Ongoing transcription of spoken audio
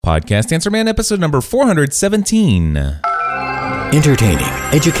Podcast Answer Man, episode number 417. Entertaining,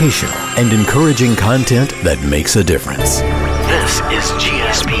 educational, and encouraging content that makes a difference. This is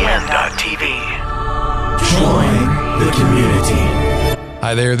GSPN.TV. Join the community.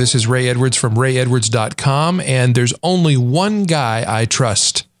 Hi there, this is Ray Edwards from RayEdwards.com, and there's only one guy I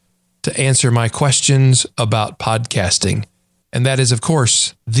trust to answer my questions about podcasting, and that is, of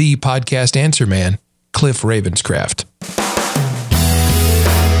course, the Podcast Answer Man, Cliff Ravenscraft.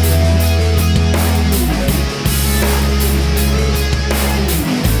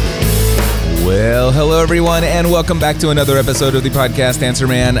 Well, hello everyone, and welcome back to another episode of the Podcast Answer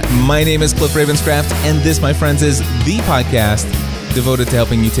Man. My name is Cliff Ravenscraft, and this, my friends, is the podcast devoted to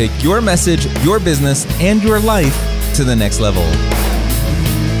helping you take your message, your business, and your life to the next level.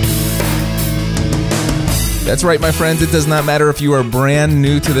 That's right, my friends. It does not matter if you are brand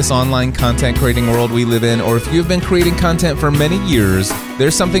new to this online content creating world we live in, or if you've been creating content for many years.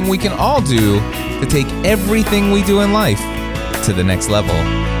 There's something we can all do to take everything we do in life to the next level.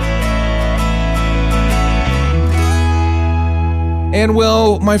 And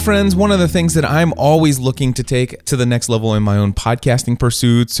well, my friends, one of the things that I'm always looking to take to the next level in my own podcasting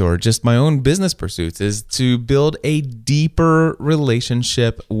pursuits or just my own business pursuits is to build a deeper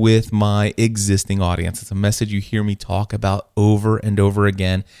relationship with my existing audience. It's a message you hear me talk about over and over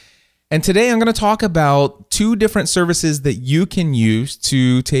again. And today I'm going to talk about two different services that you can use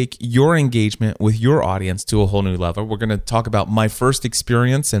to take your engagement with your audience to a whole new level. We're going to talk about my first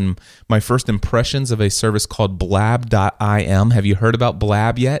experience and my first impressions of a service called Blab.im. Have you heard about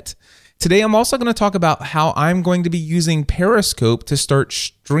Blab yet? Today I'm also going to talk about how I'm going to be using Periscope to start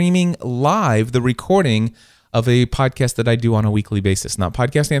streaming live the recording of a podcast that I do on a weekly basis. Not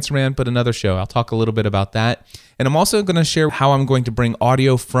Podcast Answer Man, but another show. I'll talk a little bit about that. And I'm also going to share how I'm going to bring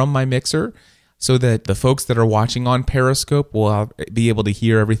audio from my mixer so that the folks that are watching on Periscope will be able to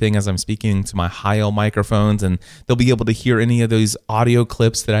hear everything as I'm speaking to my high-end microphones, and they'll be able to hear any of those audio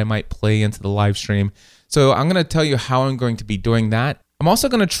clips that I might play into the live stream. So I'm going to tell you how I'm going to be doing that. I'm also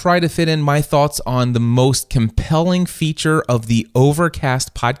going to try to fit in my thoughts on the most compelling feature of the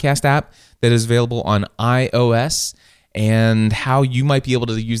Overcast podcast app that is available on iOS, and how you might be able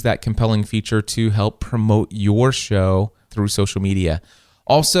to use that compelling feature to help promote your show through social media.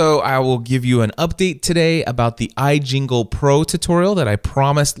 Also, I will give you an update today about the iJingle Pro tutorial that I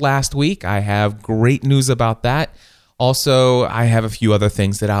promised last week. I have great news about that. Also, I have a few other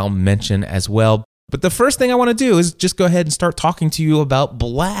things that I'll mention as well. But the first thing I want to do is just go ahead and start talking to you about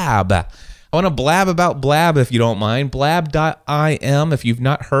Blab. I want to blab about Blab, if you don't mind. Blab.im, if you've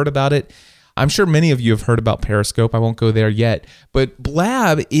not heard about it. I'm sure many of you have heard about Periscope. I won't go there yet. But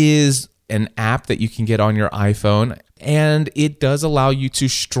Blab is an app that you can get on your iPhone, and it does allow you to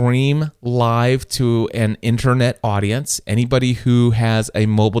stream live to an internet audience. Anybody who has a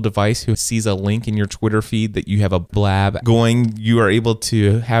mobile device who sees a link in your Twitter feed that you have a Blab going, you are able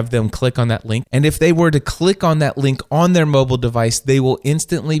to have them click on that link. And if they were to click on that link on their mobile device, they will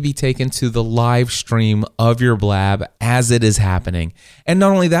instantly be taken to the live stream of your Blab as it is happening. And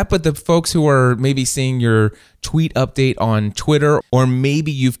not only that, but the folks who are maybe seeing your tweet update on Twitter, or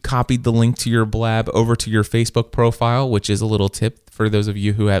maybe you've copied the link to your Blab over to your Facebook profile, which is a little tip for those of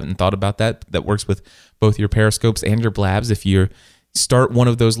you who haven't thought about that works with both your Periscopes and your Blabs. If you start one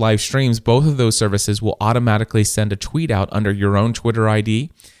of those live streams, both of those services will automatically send a tweet out under your own Twitter ID.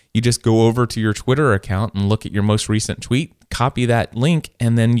 You just go over to your Twitter account and look at your most recent tweet, copy that link,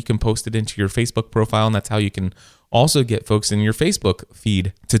 and then you can post it into your Facebook profile, and that's how you can also get folks in your Facebook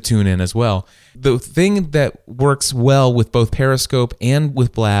feed to tune in as well. The thing that works well with both Periscope and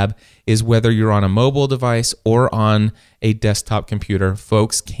with Blab is whether you're on a mobile device or on a desktop computer,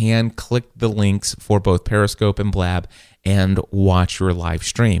 folks can click the links for both Periscope and Blab and watch your live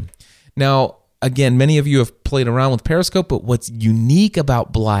stream. Now, again, many of you have played around with Periscope, but what's unique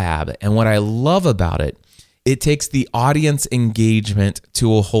about Blab and what I love about it, it takes the audience engagement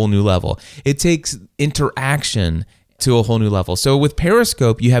to a whole new level. It takes interaction to a whole new level. So with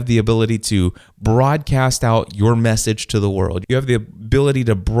Periscope, you have the ability to broadcast out your message to the world. You have the ability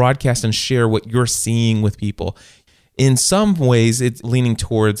to broadcast and share what you're seeing with people. In some ways, it's leaning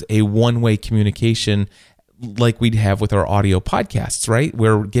towards a one-way communication like we'd have with our audio podcasts, right?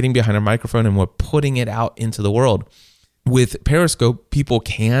 We're getting behind a microphone and we're putting it out into the world. With Periscope, people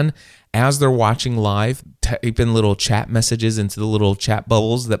can, as they're watching live, type in little chat messages into the little chat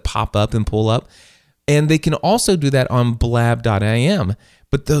bubbles that pop up and pull up. And they can also do that on Blab.im.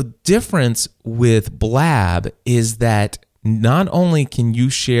 But the difference with Blab is that not only can you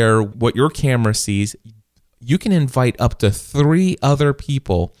share what your camera sees, you can invite up to 3 other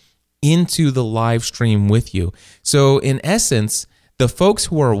people into the live stream with you. So in essence, the folks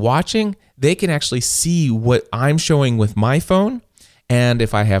who are watching, they can actually see what I'm showing with my phone. And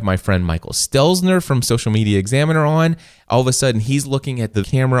if I have my friend Michael Stelzner from Social Media Examiner on, all of a sudden he's looking at the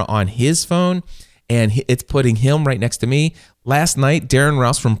camera on his phone and it's putting him right next to me. Last night, Darren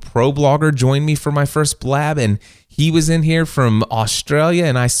Rouse from ProBlogger joined me for my first Blab, and he was in here from Australia,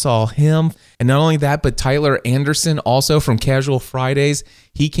 and I saw him. And not only that, but Tyler Anderson, also from Casual Fridays,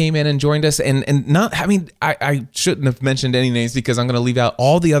 he came in and joined us. And not, I mean, I shouldn't have mentioned any names because I'm going to leave out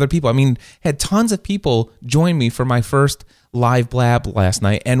all the other people. I mean, had tons of people join me for my first live Blab last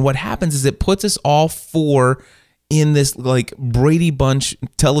night. And what happens is it puts us all four in this like Brady Bunch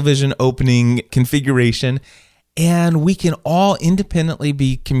television opening configuration, and we can all independently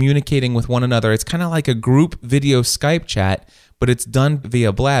be communicating with one another. It's kind of like a group video Skype chat, but it's done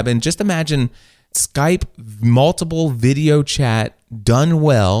via Blab. And just imagine Skype multiple video chat done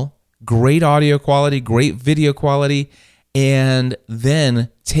well, great audio quality, great video quality, and then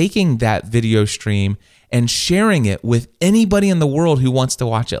taking that video stream and sharing it with anybody in the world who wants to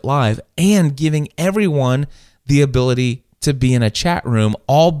watch it live, and giving everyone the ability to be in a chat room,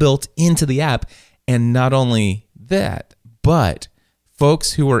 all built into the app. And not only that, but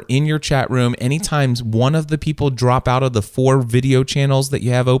folks who are in your chat room, anytime one of the people drop out of the 4 video channels that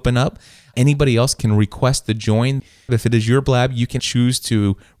you have open up, anybody else can request to join. If it is your Blab, you can choose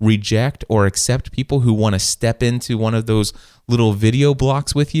to reject or accept people who want to step into one of those little video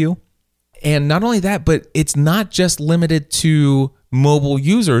blocks with you. And not only that, but it's not just limited to mobile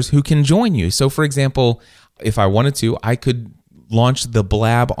users who can join you. So for example, if I wanted to, I could launch the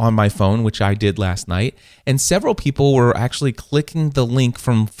Blab on my phone, which I did last night. And several people were actually clicking the link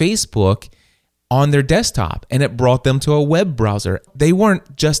from Facebook on their desktop, and it brought them to a web browser. They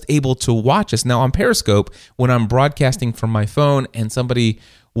weren't just able to watch us. Now on Periscope, when I'm broadcasting from my phone and somebody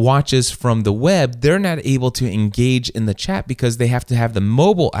watches from the web, they're not able to engage in the chat because they have to have the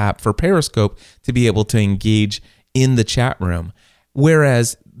mobile app for Periscope to be able to engage in the chat room.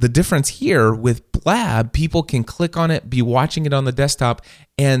 Whereas the difference here with Blab, people can click on it, be watching it on the desktop,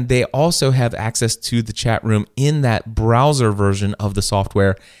 and they also have access to the chat room in that browser version of the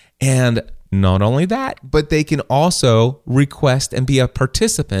software. And not only that, but they can also request and be a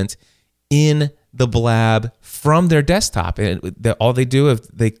participant in the Blab from their desktop. And all they do is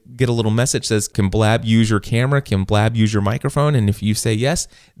they get a little message that says, can Blab use your camera? Can Blab use your microphone? And if you say yes,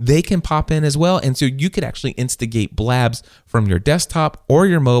 they can pop in as well. And so you could actually instigate Blabs from your desktop or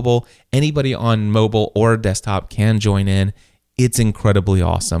your mobile. Anybody on mobile or desktop can join in. It's incredibly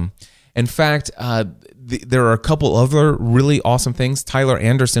awesome. In fact, there are a couple other really awesome things. Tyler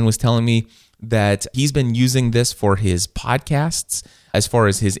Anderson was telling me that he's been using this for his podcasts as far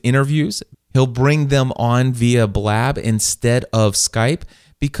as his interviews. He'll bring them on via Blab instead of Skype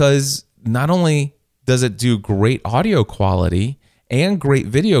because not only does it do great audio quality and great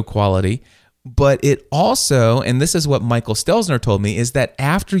video quality, but it also, and this is what Michael Stelzner told me, is that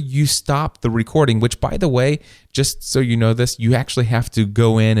after you stop the recording, which by the way, just so you know this, you actually have to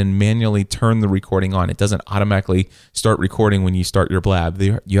go in and manually turn the recording on. It doesn't automatically start recording when you start your Blab.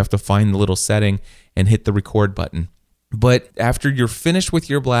 You have to find the little setting and hit the record button. But after you're finished with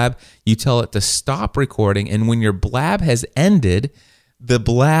your Blab, you tell it to stop recording. And when your Blab has ended, the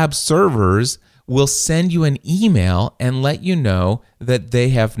Blab servers will send you an email and let you know that they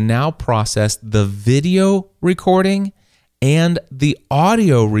have now processed the video recording and the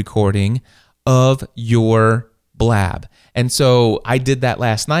audio recording of your Blab. And so I did that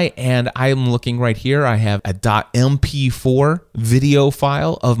last night, and I'm looking right here. I have a .mp4 video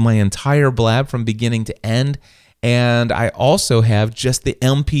file of my entire Blab from beginning to end. And I also have just the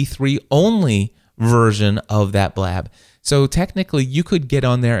MP3 only version of that Blab. So technically, you could get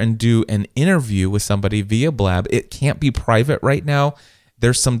on there and do an interview with somebody via Blab. It can't be private right now.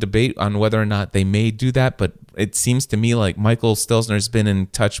 There's some debate on whether or not they may do that, but it seems to me like Michael Stelzner has been in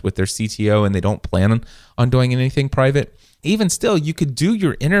touch with their CTO and they don't plan on doing anything private. Even still, you could do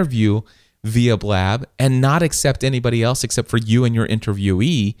your interview via Blab and not accept anybody else except for you and your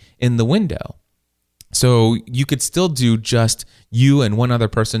interviewee in the window. So you could still do just you and one other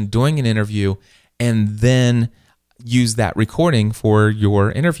person doing an interview and then use that recording for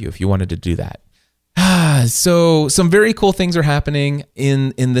your interview if you wanted to do that. So some very cool things are happening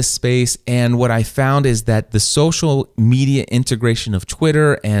in this space. And what I found is that the social media integration of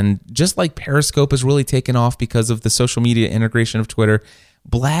Twitter, and just like Periscope has really taken off because of the social media integration of Twitter,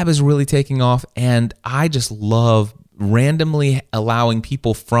 Blab is really taking off. And I just love randomly allowing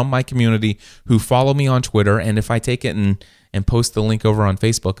people from my community who follow me on Twitter, and if I take it and post the link over on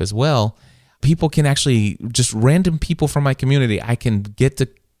Facebook as well, people can actually, just random people from my community, I can get to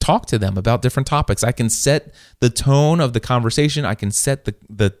talk to them about different topics. I can set the tone of the conversation. I can set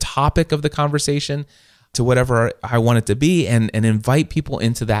the topic of the conversation to whatever I want it to be and invite people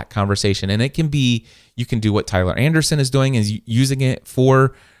into that conversation. And it can be, you can do what Tyler Anderson is doing, is using it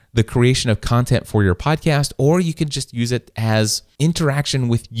for the creation of content for your podcast, or you can just use it as interaction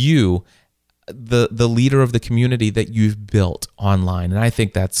with you, the leader of the community that you've built online. And I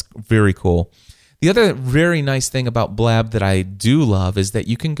think that's very cool. The other very nice thing about Blab that I do love is that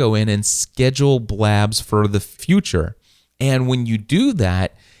you can go in and schedule Blabs for the future. And when you do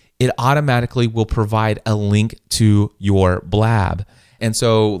that, it automatically will provide a link to your Blab. And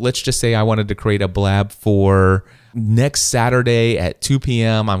so let's just say I wanted to create a Blab for next Saturday at 2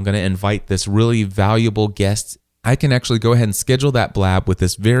 p.m. I'm going to invite this really valuable guest. I can actually go ahead and schedule that Blab with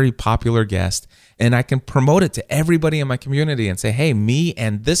this very popular guest, and I can promote it to everybody in my community and say, hey, me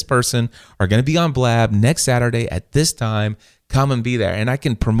and this person are going to be on Blab next Saturday at this time. Come and be there. And I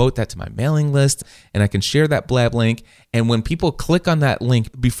can promote that to my mailing list, and I can share that Blab link. And when people click on that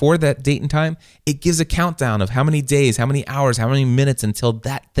link before that date and time, it gives a countdown of how many days, how many hours, how many minutes until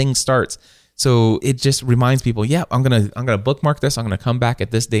that thing starts. So it just reminds people, yeah, I'm gonna bookmark this. I'm gonna come back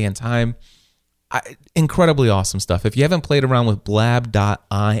at this day and time. Incredibly awesome stuff. If you haven't played around with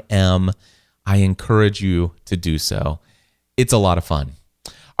Blab.im, I encourage you to do so. It's a lot of fun.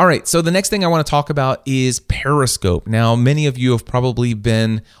 All right, so the next thing I want to talk about is Periscope. Now, many of you have probably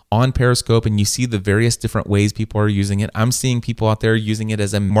been on Periscope and you see the various different ways people are using it. I'm seeing people out there using it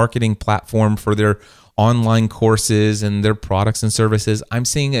as a marketing platform for their online courses and their products and services. I'm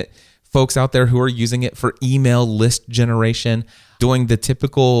seeing it, folks out there who are using it for email list generation, doing the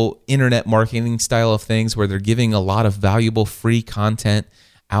typical internet marketing style of things where they're giving a lot of valuable free content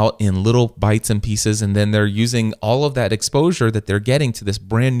out in little bites and pieces, and then they're using all of that exposure that they're getting to this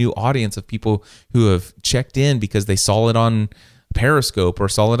brand new audience of people who have checked in because they saw it on Periscope or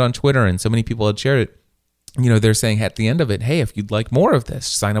saw it on Twitter and so many people had shared it. You know, they're saying at the end of it, hey, if you'd like more of this,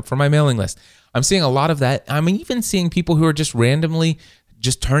 sign up for my mailing list. I'm seeing a lot of that. I'm even seeing people who are just randomly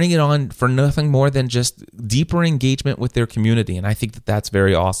just turning it on for nothing more than just deeper engagement with their community. And I think that that's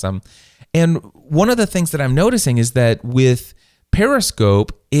very awesome. And one of the things that I'm noticing is that with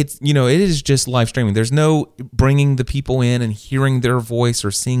Periscope, it is just live streaming. There's no bringing the people in and hearing their voice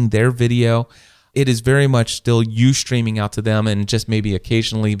or seeing their video. It is very much still you streaming out to them and just maybe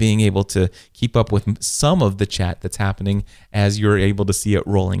occasionally being able to keep up with some of the chat that's happening as you're able to see it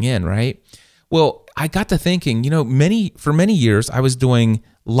rolling in, right? Well, I got to thinking, for many years I was doing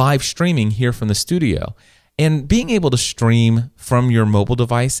live streaming here from the studio. And being able to stream from your mobile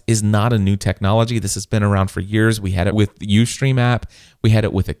device is not a new technology. This has been around for years. We had it with the Ustream app. We had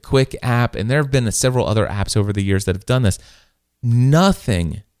it with a Quick app. And there have been several other apps over the years that have done this.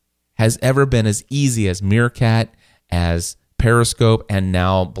 Nothing has ever been as easy as Meerkat, as Periscope, and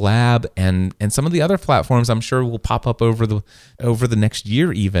now Blab, and some of the other platforms I'm sure will pop up over the next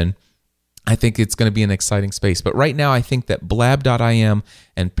year even. I think it's going to be an exciting space. But right now, I think that Blab.im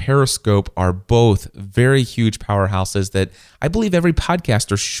and Periscope are both very huge powerhouses that I believe every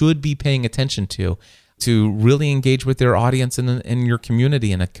podcaster should be paying attention to really engage with their audience and your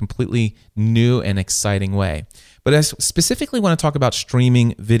community in a completely new and exciting way. But I specifically want to talk about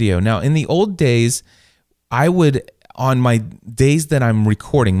streaming video. Now, in the old days, I would, on my days that I'm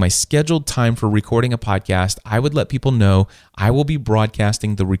recording, my scheduled time for recording a podcast, I would let people know I will be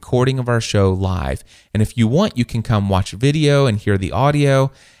broadcasting the recording of our show live. And if you want, you can come watch video and hear the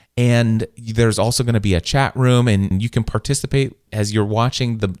audio. And there's also going to be a chat room, and you can participate as you're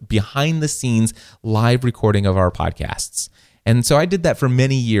watching the behind the scenes live recording of our podcasts. And so I did that for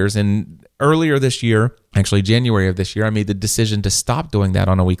many years. And earlier this year, actually January of this year, I made the decision to stop doing that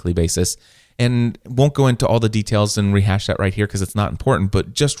on a weekly basis. And won't go into all the details and rehash that right here because it's not important.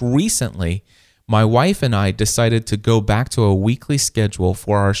 But just recently, my wife and I decided to go back to a weekly schedule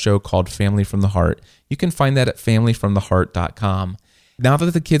for our show called Family from the Heart. You can find that at familyfromtheheart.com. Now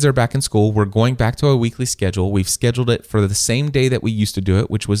that the kids are back in school, we're going back to a weekly schedule. We've scheduled it for the same day that we used to do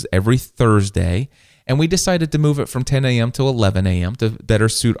it, which was every Thursday. And we decided to move it from 10 a.m. to 11 a.m. to better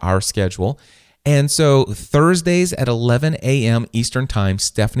suit our schedule. And so Thursdays at 11 a.m. Eastern Time,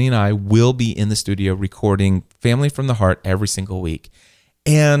 Stephanie and I will be in the studio recording Family from the Heart every single week.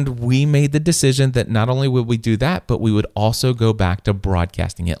 And we made the decision that not only would we do that, but we would also go back to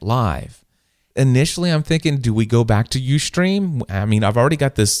broadcasting it live. Initially, I'm thinking, do we go back to Ustream? I mean, I've already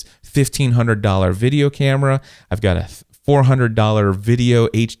got this $1,500 video camera. I've got a $400 video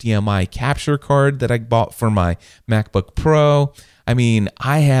HDMI capture card that I bought for my MacBook Pro. I mean,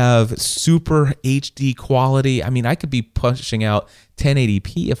 I have super HD quality. I mean, I could be pushing out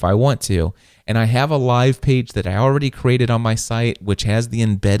 1080p if I want to. And I have a live page that I already created on my site, which has the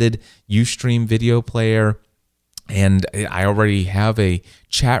embedded Ustream video player. And I already have a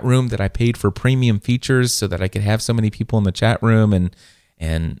chat room that I paid for premium features so that I could have so many people in the chat room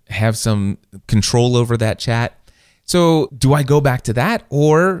and have some control over that chat. So do I go back to that,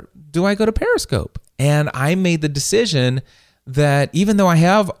 or do I go to Periscope? And I made the decision that even though I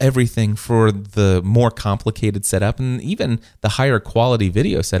have everything for the more complicated setup and even the higher quality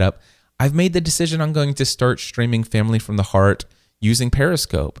video setup, I've made the decision I'm going to start streaming Family from the Heart using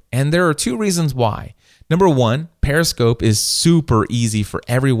Periscope. And there are two reasons why. Number one, Periscope is super easy for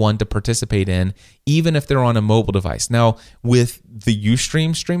everyone to participate in, even if they're on a mobile device. Now, with the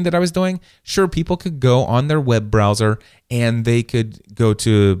Ustream stream that I was doing, sure, people could go on their web browser and they could go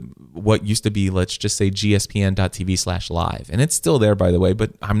to what used to be, let's just say, gspn.tv/live. And it's still there, by the way,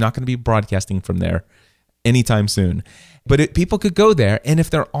 but I'm not going to be broadcasting from there anytime soon. But people could go there, and if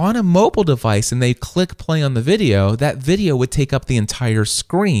they're on a mobile device and they click play on the video, that video would take up the entire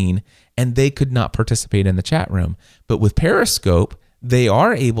screen, and they could not participate in the chat room. But with Periscope, they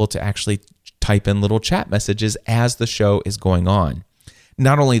are able to actually type in little chat messages as the show is going on.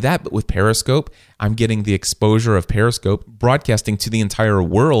 Not only that, but with Periscope, I'm getting the exposure of Periscope broadcasting to the entire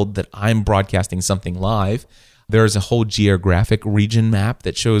world that I'm broadcasting something live. There's a whole geographic region map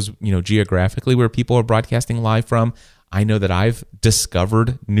that shows, geographically where people are broadcasting live from. I know that I've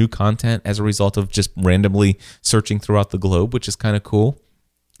discovered new content as a result of just randomly searching throughout the globe, which is kind of cool.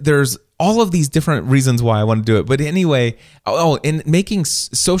 There's all of these different reasons why I want to do it. But anyway, and making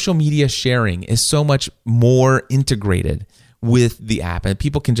social media sharing is so much more integrated with the app, and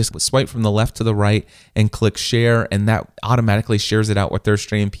people can just swipe from the left to the right and click share, and that automatically shares it out with their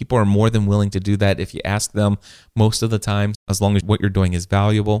stream. People are more than willing to do that if you ask them most of the time, as long as what you're doing is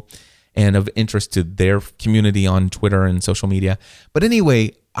valuable and of interest to their community on Twitter and social media. But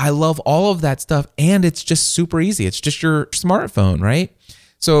anyway, I love all of that stuff, and it's just super easy. It's just your smartphone, right?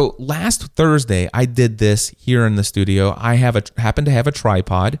 So last Thursday, I did this here in the studio. I happened to have a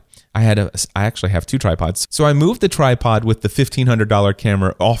tripod. I actually have two tripods. So I moved the tripod with the $1,500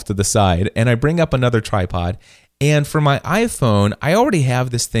 camera off to the side, and I bring up another tripod. And for my iPhone, I already have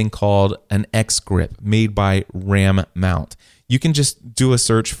this thing called an X Grip made by RAM Mount. You can just do a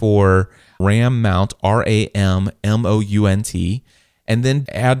search for RAM Mount, RAMMOUNT, and then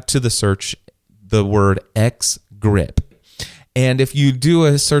add to the search the word X Grip. And if you do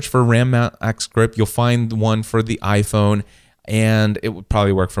a search for RAM Mount X Grip, you'll find one for the iPhone, and it would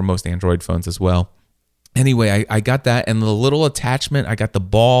probably work for most Android phones as well. Anyway, I got that, and the little attachment, I got the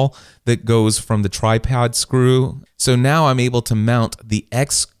ball that goes from the tripod screw. So now I'm able to mount the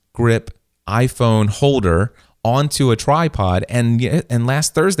X Grip iPhone holder onto a tripod. And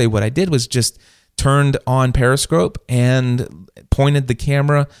last Thursday, what I did was just turned on Periscope and pointed the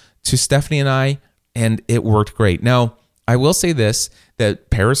camera to Stephanie and I, and it worked great. Now, I will say this,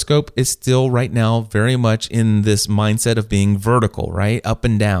 that Periscope is still right now very much in this mindset of being vertical, right? Up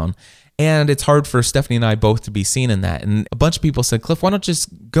and down. And it's hard for Stephanie and I both to be seen in that. And a bunch of people said, Cliff, why don't you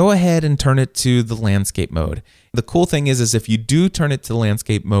just go ahead and turn it to the landscape mode? The cool thing is if you do turn it to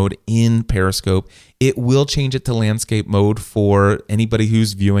landscape mode in Periscope, it will change it to landscape mode for anybody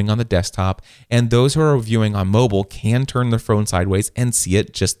who's viewing on the desktop. And those who are viewing on mobile can turn their phone sideways and see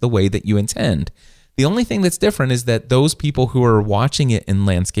it just the way that you intend. The only thing that's different is that those people who are watching it in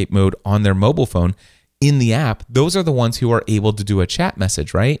landscape mode on their mobile phone in the app, those are the ones who are able to do a chat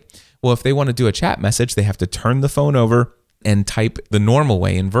message, right? Well, if they want to do a chat message, they have to turn the phone over and type the normal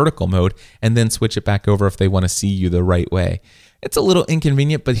way in vertical mode and then switch it back over if they want to see you the right way. It's a little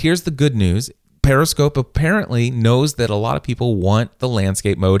inconvenient, but here's the good news. Periscope apparently knows that a lot of people want the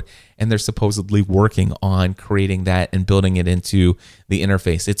landscape mode, and they're supposedly working on creating that and building it into the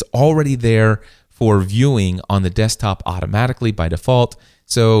interface. It's already there for viewing on the desktop automatically by default.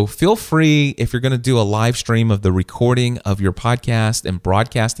 So feel free, if you're going to do a live stream of the recording of your podcast and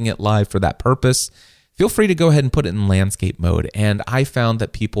broadcasting it live for that purpose, feel free to go ahead and put it in landscape mode. And I found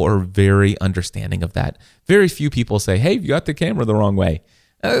that people are very understanding of that. Very few people say, hey, you got the camera the wrong way.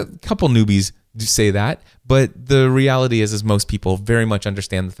 A couple newbies do say that, but the reality is most people very much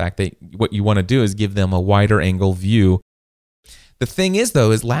understand the fact that what you want to do is give them a wider angle view. The thing is,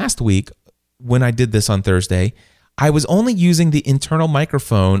 though, is last week, when I did this on Thursday, I was only using the internal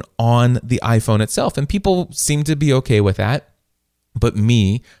microphone on the iPhone itself, and people seem to be okay with that. But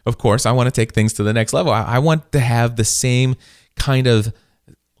me, of course, I want to take things to the next level. I want to have the same kind of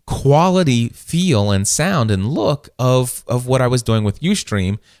quality feel and sound and look of what I was doing with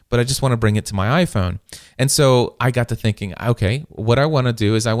Ustream, but I just want to bring it to my iPhone. And so I got to thinking, okay, what I want to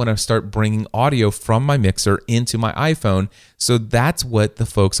do is I want to start bringing audio from my mixer into my iPhone. So that's what the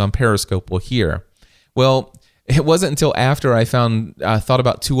folks on Periscope will hear. Well, it wasn't until after I thought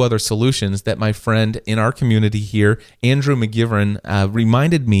about two other solutions that my friend in our community here, Andrew McGivern,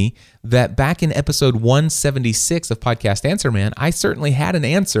 reminded me that back in episode 176 of Podcast Answer Man, I certainly had an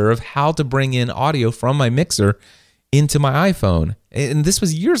answer of how to bring in audio from my mixer into my iPhone. And this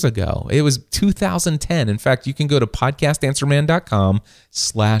was years ago. It was 2010. In fact, you can go to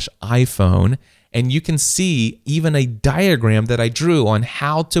podcastanswerman.com/iPhone and you can see even a diagram that I drew on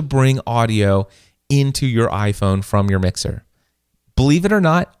how to bring audio into your iPhone from your mixer. Believe it or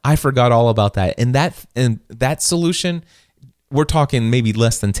not, I forgot all about that. And that solution, we're talking maybe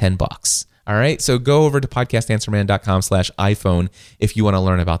less than $10. All right. So go over to podcastanswerman.com/iPhone if you want to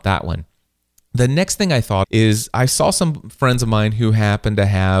learn about that one. The next thing I thought is I saw some friends of mine who happen to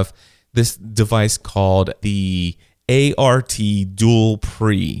have this device called the ART Dual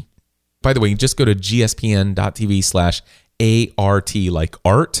Pre. By the way, just go to gspn.tv/ART, like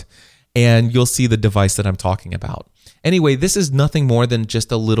art, and you'll see the device that I'm talking about. Anyway, this is nothing more than just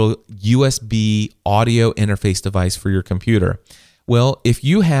a little USB audio interface device for your computer. Well, if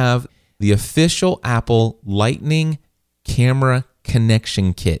you have the official Apple Lightning Camera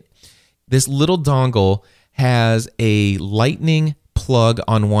Connection Kit, this little dongle has a Lightning plug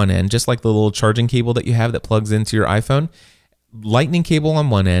on one end, just like the little charging cable that you have that plugs into your iPhone. Lightning cable on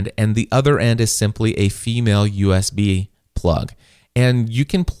one end, and the other end is simply a female USB plug. And you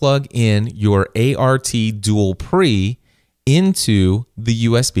can plug in your ART Dual Pre into the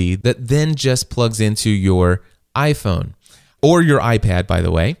USB that then just plugs into your iPhone or your iPad, by the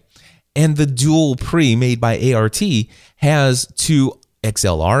way. And the Dual Pre made by ART has two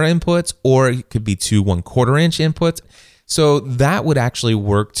XLR inputs, or it could be two 1/4 inch inputs. So that would actually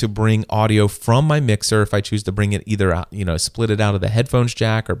work to bring audio from my mixer if I choose to bring it either out, split it out of the headphones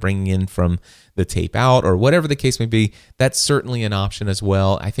jack or bringing in from the tape out or whatever the case may be. That's certainly an option as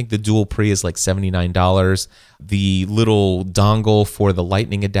well. I think the Dual Pre is like $79. The little dongle for the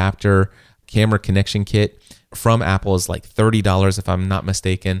Lightning adapter camera connection kit from Apple is like $30 if I'm not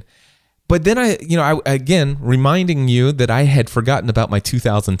mistaken. But then I again, reminding you that I had forgotten about my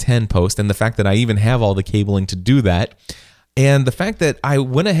 2010 post and the fact that I even have all the cabling to do that. And the fact that I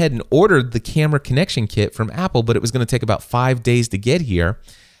went ahead and ordered the camera connection kit from Apple, but it was going to take about 5 days to get here.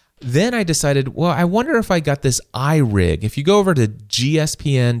 Then I decided, well, I wonder if I got this iRig. If you go over to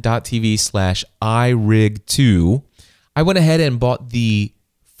gspn.tv/iRig2, I went ahead and bought the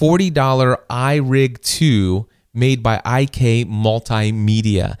 $40 iRig 2 made by IK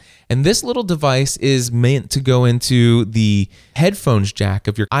Multimedia. And this little device is meant to go into the headphones jack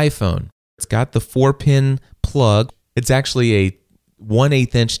of your iPhone. It's got the 4-pin plug. It's actually a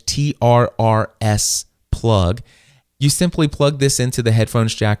 1/8 inch TRRS plug. You simply plug this into the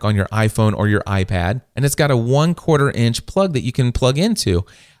headphones jack on your iPhone or your iPad, and it's got a 1/4 inch plug that you can plug into.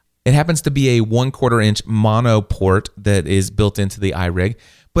 It happens to be a 1/4 inch mono port that is built into the iRig.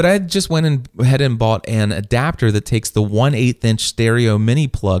 But I just went ahead and bought an adapter that takes the 1/8 inch stereo mini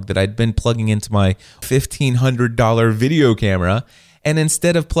plug that I'd been plugging into my $1,500 video camera. And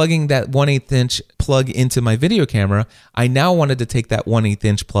instead of plugging that 1/8 inch plug into my video camera, I now wanted to take that 1/8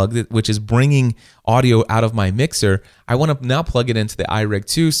 inch plug, which is bringing audio out of my mixer. I want to now plug it into the iRig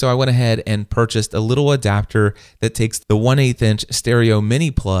 2. So I went ahead and purchased a little adapter that takes the 1/8 inch stereo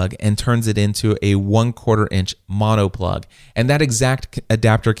mini plug and turns it into a 1/4 inch mono plug. And that exact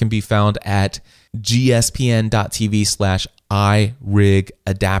adapter can be found at gspn.tv/iRig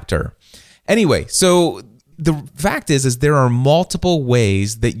adapter. Anyway, so the fact is there are multiple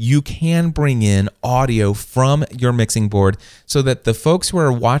ways that you can bring in audio from your mixing board so that the folks who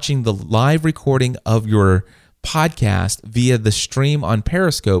are watching the live recording of your podcast via the stream on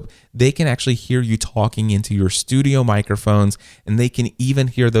Periscope, they can actually hear you talking into your studio microphones, and they can even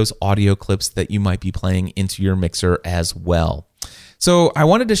hear those audio clips that you might be playing into your mixer as well. So I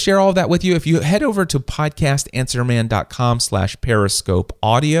wanted to share all of that with you. If you head over to podcastanswerman.com/Periscope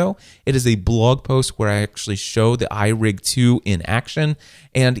audio, it is a blog post where I actually show the iRig 2 in action.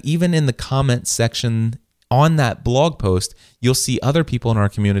 And even in the comment section on that blog post, you'll see other people in our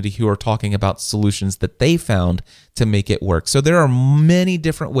community who are talking about solutions that they found to make it work. So there are many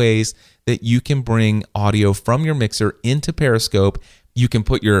different ways that you can bring audio from your mixer into Periscope. You can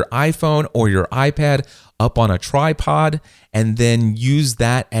put your iPhone or your iPad up on a tripod and then use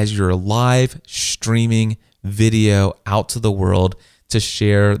that as your live streaming video out to the world to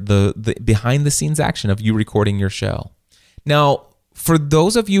share the behind the scenes action of you recording your show. Now, for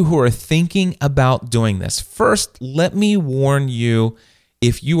those of you who are thinking about doing this, first, let me warn you,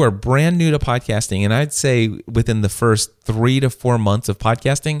 if you are brand new to podcasting, and I'd say within the first 3 to 4 months of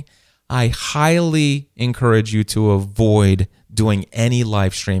podcasting, I highly encourage you to avoid doing any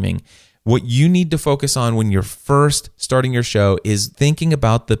live streaming. What you need to focus on when you're first starting your show is thinking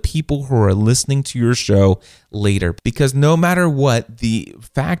about the people who are listening to your show later. Because no matter what, the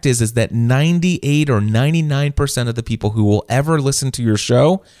fact is that 98 or 99% of the people who will ever listen to your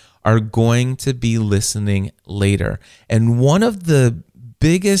show are going to be listening later. And one of the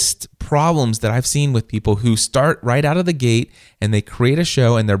biggest problems that I've seen with people who start right out of the gate and they create a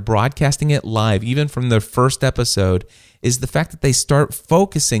show and they're broadcasting it live, even from their first episode, is the fact that they start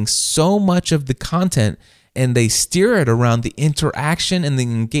focusing so much of the content and they steer it around the interaction and the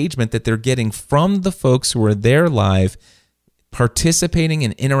engagement that they're getting from the folks who are there live, participating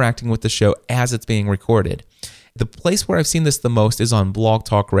and interacting with the show as it's being recorded. The place where I've seen this the most is on Blog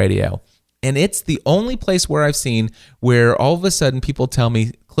Talk Radio. And it's the only place where I've seen where all of a sudden people tell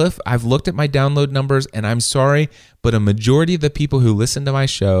me, Cliff, I've looked at my download numbers and I'm sorry, but a majority of the people who listen to my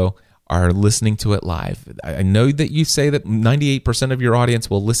show are listening to it live. I know that you say that 98% of your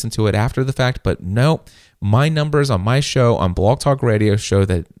audience will listen to it after the fact, but no, my numbers on my show on Blog Talk Radio show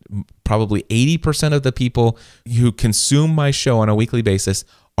that probably 80% of the people who consume my show on a weekly basis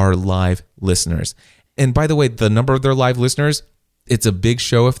are live listeners. And by the way, the number of their live listeners, it's a big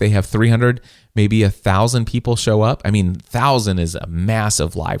show if they have 300, maybe 1,000 people show up. I mean, 1,000 is a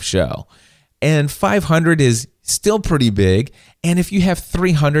massive live show. And 500 is still pretty big. And if you have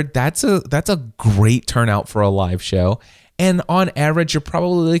 300, that's a great turnout for a live show. And on average, you're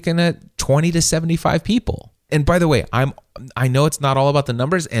probably looking at 20 to 75 people. And by the way, I know it's not all about the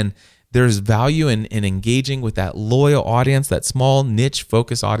numbers, and there's value in engaging with that loyal audience, that small niche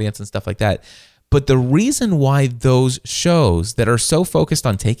focus audience and stuff like that. But the reason why those shows that are so focused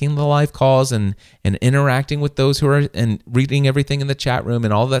on taking the live calls and interacting with those who are and reading everything in the chat room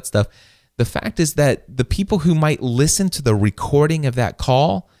and all that stuff, the fact is that the people who might listen to the recording of that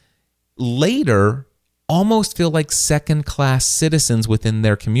call later almost feel like second-class citizens within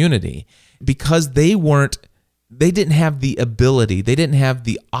their community because they didn't have the ability, they didn't have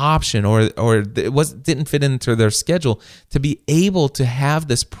the option, or it didn't fit into their schedule to be able to have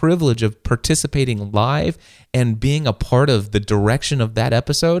this privilege of participating live and being a part of the direction of that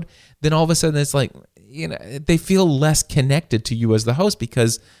episode. Then all of a sudden it's like, they feel less connected to you as the host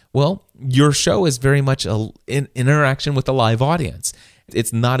because, well, your show is very much an interaction with a live audience.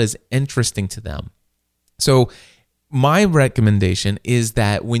 It's not as interesting to them. So my recommendation is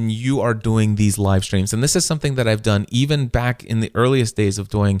that when you are doing these live streams, and this is something that I've done even back in the earliest days of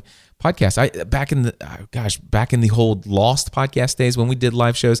doing podcasts, back in the whole Lost podcast days when we did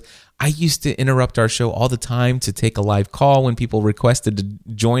live shows, I used to interrupt our show all the time to take a live call when people requested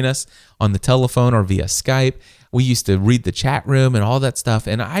to join us on the telephone or via Skype. We used to read the chat room and all that stuff,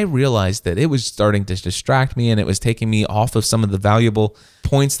 and I realized that it was starting to distract me and it was taking me off of some of the valuable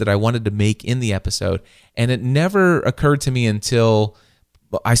points that I wanted to make in the episode. And it never occurred to me until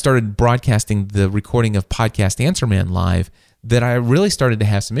I started broadcasting the recording of Podcast Answer Man live that I really started to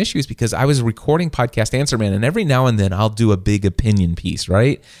have some issues because I was recording Podcast Answer Man, and every now and then I'll do a big opinion piece,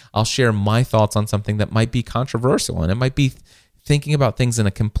 right? I'll share my thoughts on something that might be controversial, and it might be thinking about things in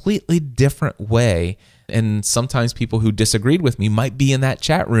a completely different way. And sometimes people who disagreed with me might be in that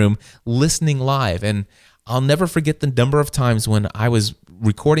chat room listening live. And I'll never forget the number of times when I was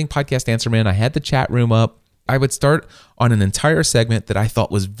recording Podcast Answer Man, I had the chat room up. I would start on an entire segment that I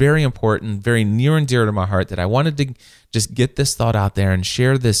thought was very important, very near and dear to my heart, that I wanted to just get this thought out there and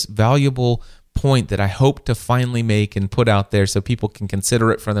share this valuable point that I hope to finally make and put out there so people can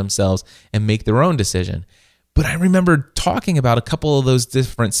consider it for themselves and make their own decision. But I remember talking about a couple of those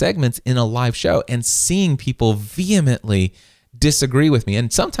different segments in a live show and seeing people vehemently disagree with me.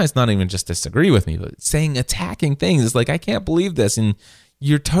 And sometimes not even just disagree with me, but attacking things. It's like, I can't believe this. And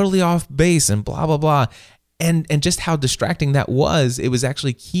you're totally off base and blah, blah, blah. And just how distracting that was, it was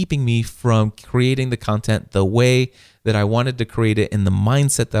actually keeping me from creating the content the way that I wanted to create it, in the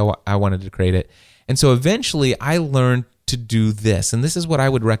mindset that I wanted to create it. And so eventually I learned to do this. And this is what I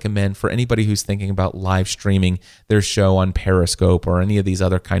would recommend for anybody who's thinking about live streaming their show on Periscope or any of these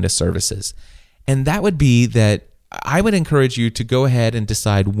other kind of services. And that would be that I would encourage you to go ahead and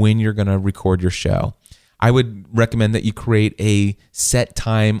decide when you're going to record your show. I would recommend that you create a set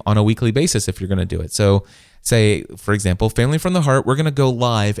time on a weekly basis if you're going to do it. So say, for example, Family from the Heart, we're going to go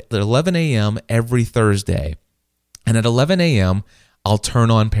live at 11 a.m. every Thursday. And at 11 a.m., I'll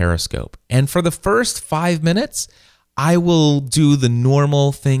turn on Periscope. And for the first 5 minutes, I will do the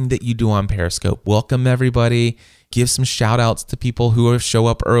normal thing that you do on Periscope. Welcome everybody. Give some shout outs to people who show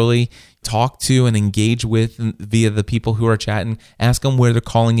up early. Talk to and engage with via the people who are chatting. Ask them where they're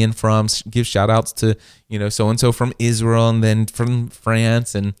calling in from. Give shout outs to, so-and-so from Israel and then from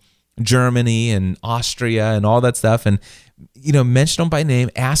France and Germany and Austria and all that stuff. And, mention them by name.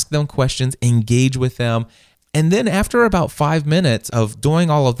 Ask them questions. Engage with them. And then after about 5 minutes of doing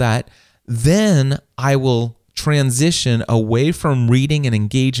all of that, then I will transition away from reading and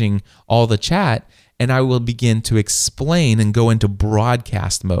engaging all the chat, and I will begin to explain and go into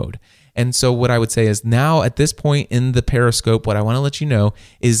broadcast mode. And so what I would say is now at this point in the Periscope, what I want to let you know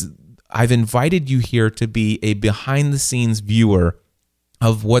is I've invited you here to be a behind the scenes viewer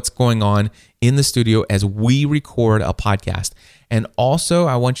of what's going on in the studio as we record a podcast. And also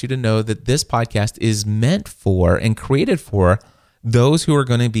I want you to know that this podcast is meant for and created for those who are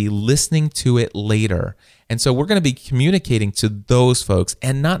going to be listening to it later. And so we're going to be communicating to those folks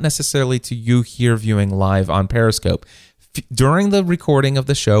and not necessarily to you here viewing live on Periscope. During the recording of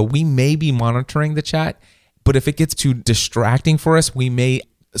the show, we may be monitoring the chat, but if it gets too distracting for us, we may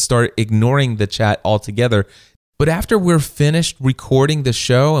start ignoring the chat altogether. But after we're finished recording the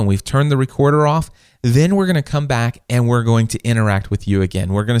show and we've turned the recorder off, then we're going to come back and we're going to interact with you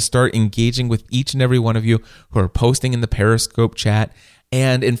again. We're going to start engaging with each and every one of you who are posting in the Periscope chat.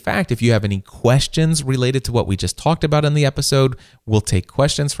 And in fact, if you have any questions related to what we just talked about in the episode, we'll take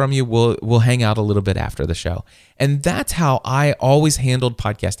questions from you. We'll hang out a little bit after the show. And that's how I always handled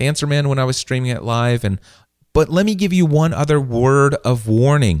Podcast Answer Man when I was streaming it live. But let me give you one other word of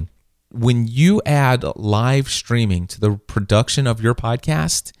warning. When you add live streaming to the production of your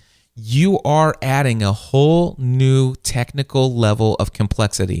podcast, you are adding a whole new technical level of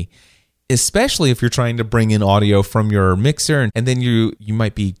complexity, especially if you're trying to bring in audio from your mixer, and then you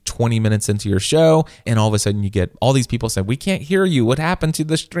might be 20 minutes into your show, and all of a sudden you get all these people saying, "We can't hear you. What happened to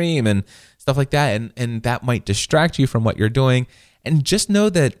the stream?" and stuff like that, and that might distract you from what you're doing. And just know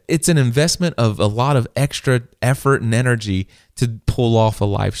that it's an investment of a lot of extra effort and energy to pull off a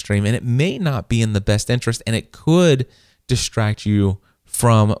live stream, and it may not be in the best interest, and it could distract you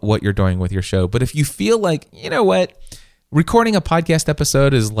from what you're doing with your show. But if you feel like, you know what, recording a podcast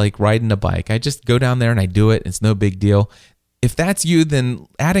episode is like riding a bike. I just go down there and I do it. It's no big deal. If that's you, then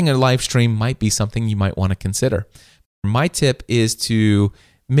adding a live stream might be something you might want to consider. My tip is to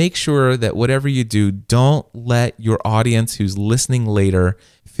make sure that whatever you do, don't let your audience who's listening later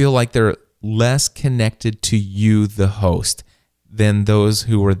feel like they're less connected to you, the host, than those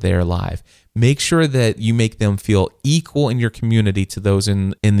who were there live. Make sure that you make them feel equal in your community to those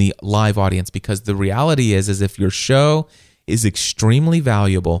in the live audience, because the reality is if your show is extremely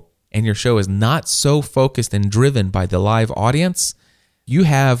valuable and your show is not so focused and driven by the live audience, you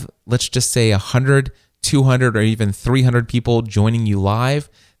have, let's just say 100, 200, or even 300 people joining you live.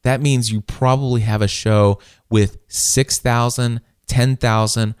 That means you probably have a show with 6,000,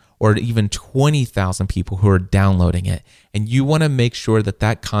 10,000, or even 20,000 people who are downloading it. And you want to make sure that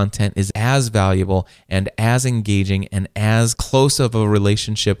that content is as valuable and as engaging and as close of a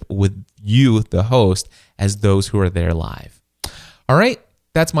relationship with you, the host, as those who are there live. All right,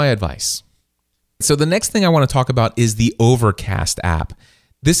 that's my advice. So the next thing I want to talk about is the Overcast app.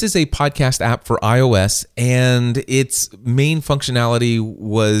 This is a podcast app for iOS, and its main functionality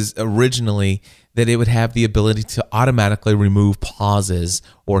was originally that it would have the ability to automatically remove pauses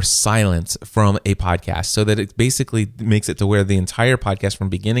or silence from a podcast, so that it basically makes it to where the entire podcast from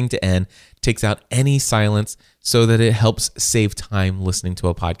beginning to end takes out any silence, so that it helps save time listening to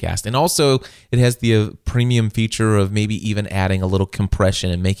a podcast. And also it has the premium feature of maybe even adding a little compression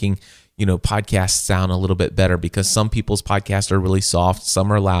and making podcasts sound a little bit better, because some people's podcasts are really soft,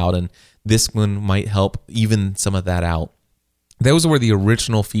 some are loud, and this one might help even some of that out. Those were the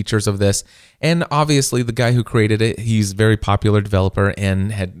original features of this. And obviously the guy who created it, he's a very popular developer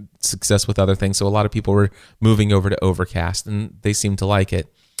and had success with other things. So a lot of people were moving over to Overcast, and they seem to like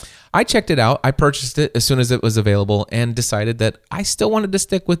it. I checked it out. I purchased it as soon as it was available and decided that I still wanted to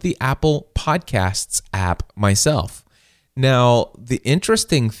stick with the Apple Podcasts app myself. Now, the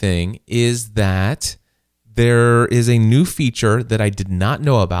interesting thing is that there is a new feature that I did not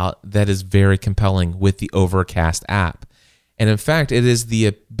know about that is very compelling with the Overcast app. And in fact, it is the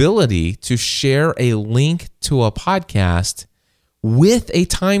ability to share a link to a podcast with a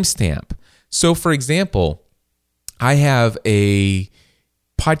timestamp. So for example, I have a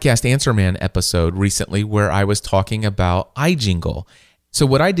Podcast Answer Man episode recently where I was talking about iJingle. So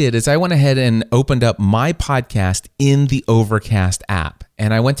what I did is I went ahead and opened up my podcast in the Overcast app.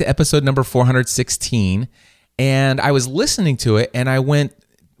 And I went to episode number 416, and I was listening to it, and I went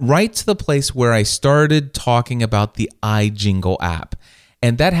right to the place where I started talking about the iJingle app.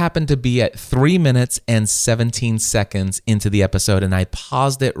 And that happened to be at 3 minutes and 17 seconds into the episode, and I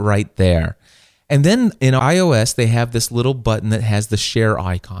paused it right there. And then in iOS, they have this little button that has the share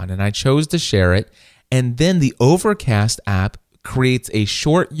icon, and I chose to share it. And then the Overcast app creates a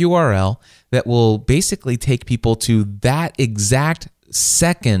short URL that will basically take people to that exact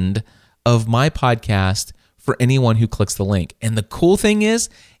second of my podcast for anyone who clicks the link. And the cool thing is,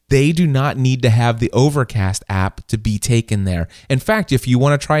 they do not need to have the Overcast app to be taken there. In fact, if you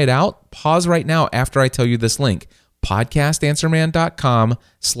want to try it out, pause right now after I tell you this link,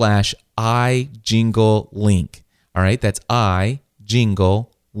 podcastanswerman.com/iJingle link. All right, that's iJingle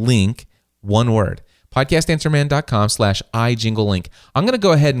link, one word. podcastanswerman.com/iJingle link. I'm going to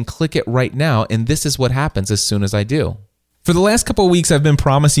go ahead and click it right now, and this is what happens as soon as I do. For the last couple of weeks, I've been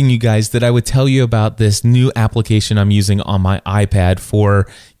promising you guys that I would tell you about this new application I'm using on my iPad for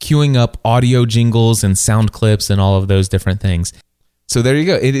queuing up audio jingles and sound clips and all of those different things. So there you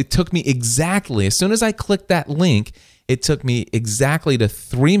go. It took me exactly, as soon as I clicked that link, it took me exactly to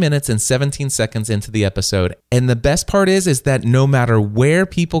 3 minutes and 17 seconds into the episode. And the best part is that no matter where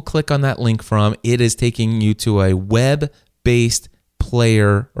people click on that link from, it is taking you to a web-based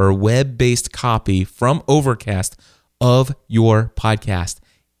player or web-based copy from Overcast of your podcast,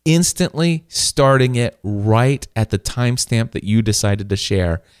 instantly starting it right at the timestamp that you decided to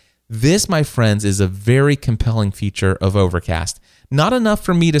share. This, my friends, is a very compelling feature of Overcast. Not enough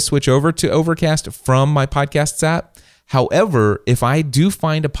for me to switch over to Overcast from my Podcasts app. However, if I do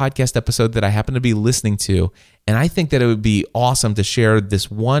find a podcast episode that I happen to be listening to, and I think that it would be awesome to share this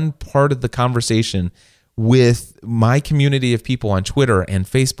one part of the conversation with my community of people on Twitter and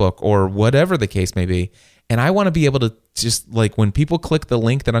Facebook or whatever the case may be, and I want to be able to just, like, when people click the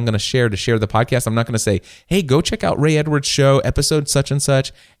link that I'm going to share the podcast, I'm not going to say, hey, go check out Ray Edwards' show, episode such and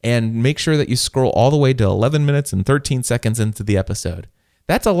such, and make sure that you scroll all the way to 11 minutes and 13 seconds into the episode.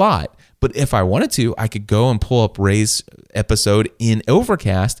 That's a lot. But if I wanted to, I could go and pull up Ray's episode in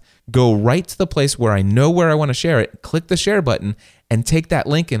Overcast, go right to the place where I know where I want to share it, click the share button, and take that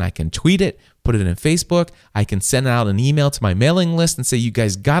link, and I can tweet it, put it in Facebook. I can send out an email to my mailing list and say, you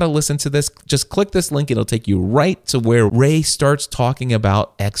guys got to listen to this. Just click this link. It'll take you right to where Ray starts talking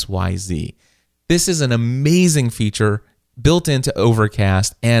about XYZ. This is an amazing feature built into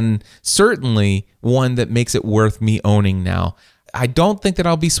Overcast, and certainly one that makes it worth me owning now. I don't think that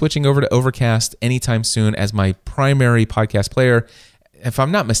I'll be switching over to Overcast anytime soon as my primary podcast player. If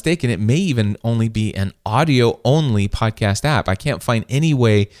I'm not mistaken, it may even only be an audio-only podcast app. I can't find any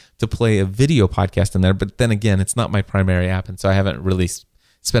way to play a video podcast in there, but then again, it's not my primary app, and so I haven't really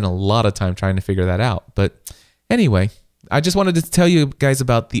spent a lot of time trying to figure that out. But anyway, I just wanted to tell you guys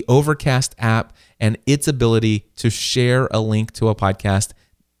about the Overcast app and its ability to share a link to a podcast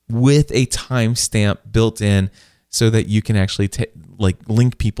with a timestamp built in so that you can actually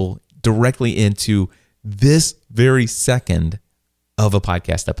link people directly into this very second of a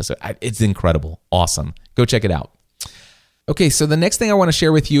podcast episode. It's incredible. Awesome. Go check it out. Okay, so the next thing I want to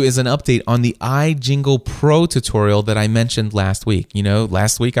share with you is an update on the iJingle Pro tutorial that I mentioned last week. You know,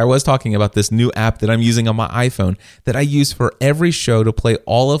 last week I was talking about this new app that I'm using on my iPhone that I use for every show to play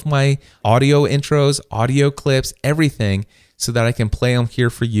all of my audio intros, audio clips, everything, so that I can play them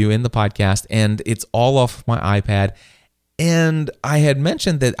here for you in the podcast. And it's all off my iPad. And I had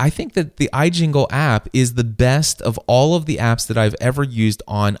mentioned that I think that the iJingle app is the best of all of the apps that I've ever used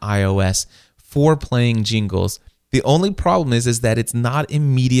on iOS for playing jingles. The only problem is that it's not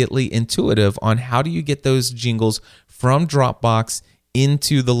immediately intuitive on how do you get those jingles from Dropbox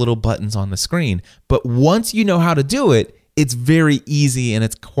into the little buttons on the screen. But once you know how to do it, it's very easy and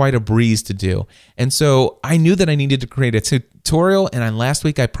it's quite a breeze to do. And so I knew that I needed to create a tutorial. And last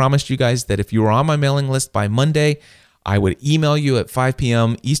week I promised you guys that if you were on my mailing list by Monday, I would email you at 5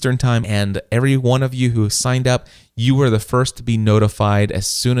 p.m. Eastern time, and every one of you who signed up, you were the first to be notified as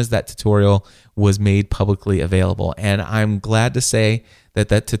soon as that tutorial was made publicly available. And I'm glad to say that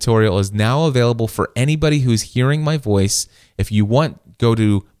that tutorial is now available for anybody who's hearing my voice. If you want, go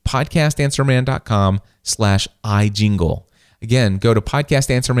to podcastanswerman.com/iJingle. Again, go to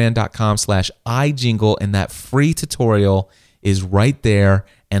podcastanswerman.com/iJingle, and that free tutorial is right there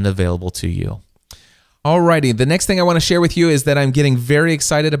and available to you. Alrighty, the next thing I want to share with you is that I'm getting very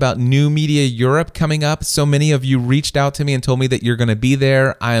excited about New Media Europe coming up. So many of you reached out to me and told me that you're going to be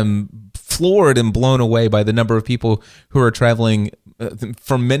there. I am floored and blown away by the number of people who are traveling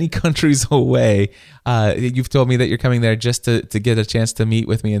from many countries away. You've told me that you're coming there just to get a chance to meet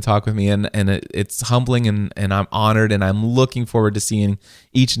with me and talk with me, and it's humbling, and I'm honored, and I'm looking forward to seeing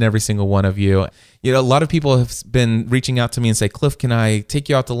each and every single one of you. a lot of people have been reaching out to me and say, Cliff, can I take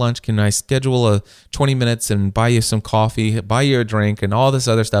you out to lunch? Can I schedule a 20 minutes and buy you some coffee, buy you a drink, and all this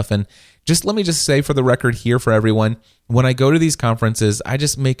other stuff? And let me say for the record here for everyone, when I go to these conferences, I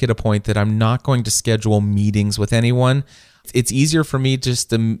just make it a point that I'm not going to schedule meetings with anyone. It's easier for me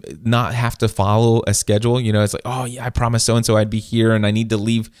just to not have to follow a schedule. It's like, oh yeah, I promised so-and-so I'd be here and I need to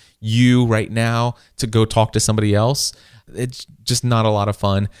leave you right now to go talk to somebody else. It's just not a lot of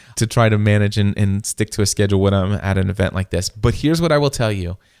fun to try to manage and stick to a schedule when I'm at an event like this. But here's what I will tell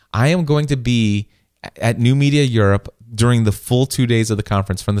you. I am going to be at New Media Europe during the full 2 days of the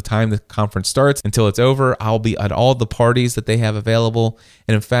conference. From the time the conference starts until it's over, I'll be at all the parties that they have available.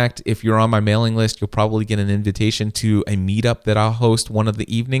 And in fact, if you're on my mailing list, you'll probably get an invitation to a meetup that I'll host one of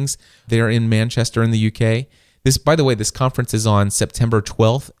the evenings there in Manchester in the UK. By the way, this conference is on September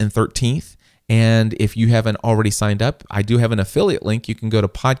 12th and 13th. And if you haven't already signed up, I do have an affiliate link. You can go to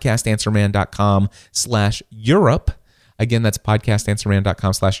podcastanswerman.com/Europe. Again, that's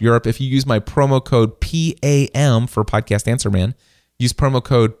podcastanswerman.com/Europe. If you use my promo code PAM for Podcast Answer Man, use promo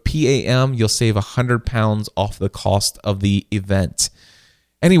code PAM, you'll save £100 off the cost of the event.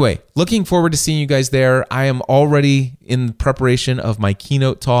 Anyway, looking forward to seeing you guys there. I am already in preparation of my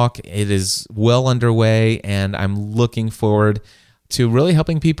keynote talk. It is well underway, and I'm looking forward to really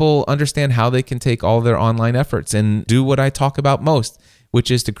helping people understand how they can take all their online efforts and do what I talk about most,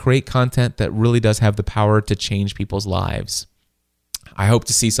 which is to create content that really does have the power to change people's lives. I hope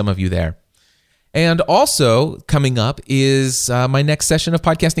to see some of you there. And also coming up is my next session of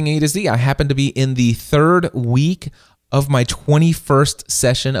Podcasting A to Z. I happen to be in the third week of my 21st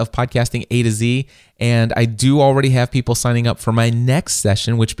session of Podcasting A to Z, and I do already have people signing up for my next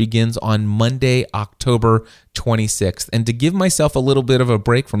session, which begins on Monday, October 26th. And to give myself a little bit of a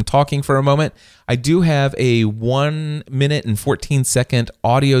break from talking for a moment, I do have a 1 minute and 14-second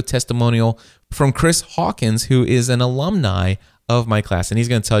audio testimonial from Chris Hawkins, who is an alumni of my class, and he's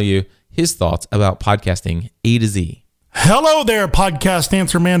going to tell you his thoughts about Podcasting A to Z. Hello there, Podcast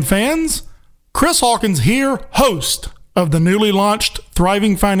Answer Man fans. Chris Hawkins here, host of the newly launched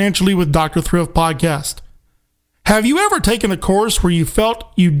Thriving Financially with Dr. Thrift podcast. Have you ever taken a course where you felt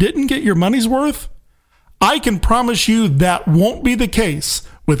you didn't get your money's worth? I can promise you that won't be the case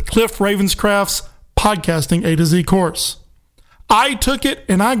with Cliff Ravenscraft's Podcasting A to Z course. I took it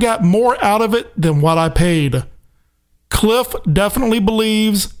and I got more out of it than what I paid. Cliff definitely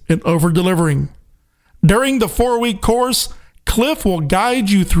believes in over-delivering. During the 4-week course, Cliff will guide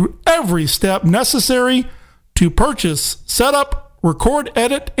you through every step necessary to purchase, set up, record,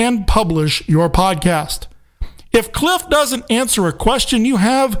 edit, and publish your podcast. If Cliff doesn't answer a question you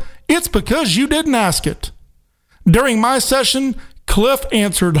have, it's because you didn't ask it. During my session, Cliff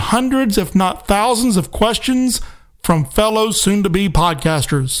answered hundreds, if not thousands, of questions from fellow soon-to-be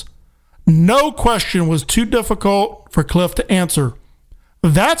podcasters. No question was too difficult for Cliff to answer.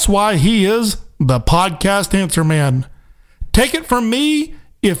 That's why he is the Podcast Answer Man. Take it from me,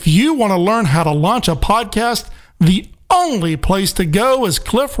 if you want to learn how to launch a podcast, the only place to go is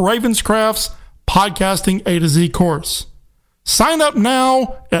Cliff Ravenscraft's Podcasting A to Z course. Sign up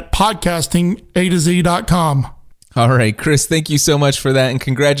now at podcastingatoz.com. All right, Chris, thank you so much for that, and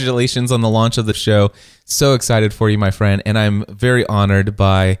congratulations on the launch of the show. So excited for you, my friend, and I'm very honored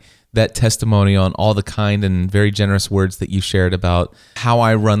by that testimony on all the kind and very generous words that you shared about how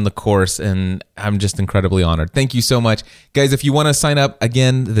I run the course, and I'm just incredibly honored. Thank you so much. Guys, if you want to sign up,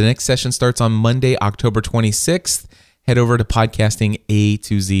 again, the next session starts on Monday, October 26th. Head over to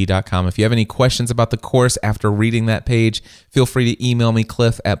podcastingatoz.com. If you have any questions about the course after reading that page, feel free to email me,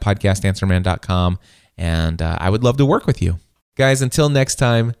 cliff@podcastanswerman.com, and I would love to work with you. Guys, until next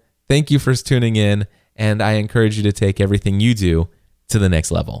time, thank you for tuning in, and I encourage you to take everything you do to the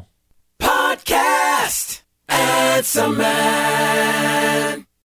next level. Podcast Answer Man.